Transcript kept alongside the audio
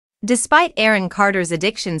Despite Aaron Carter's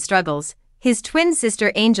addiction struggles, his twin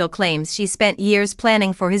sister Angel claims she spent years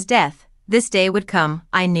planning for his death. This day would come,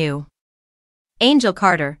 I knew. Angel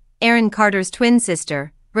Carter, Aaron Carter's twin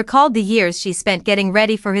sister, recalled the years she spent getting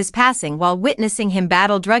ready for his passing while witnessing him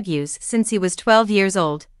battle drug use since he was 12 years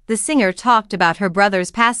old. The singer talked about her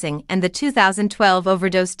brother's passing and the 2012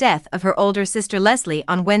 overdose death of her older sister Leslie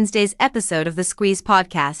on Wednesday's episode of the Squeeze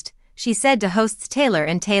podcast. She said to hosts Taylor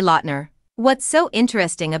and Tay Lautner, "What's so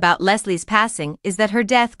interesting about Leslie's passing is that her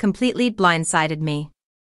death completely blindsided me.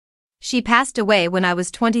 She passed away when I was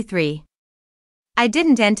 23. I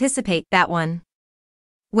didn't anticipate that one.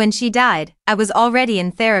 When she died, I was already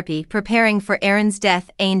in therapy preparing for Aaron's death."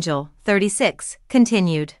 Angel, 36,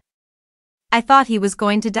 continued. "I thought he was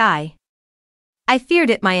going to die. I feared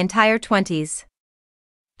it my entire 20s.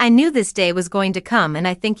 I knew this day was going to come and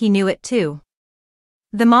I think he knew it too."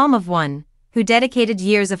 The mom of one, who dedicated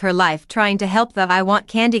years of her life trying to help the I Want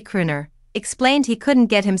Candy crooner, explained he couldn't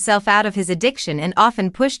get himself out of his addiction and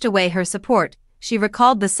often pushed away her support. She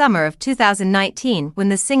recalled the summer of 2019 when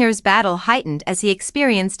the singer's battle heightened as he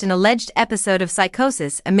experienced an alleged episode of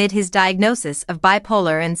psychosis amid his diagnosis of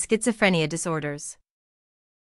bipolar and schizophrenia disorders.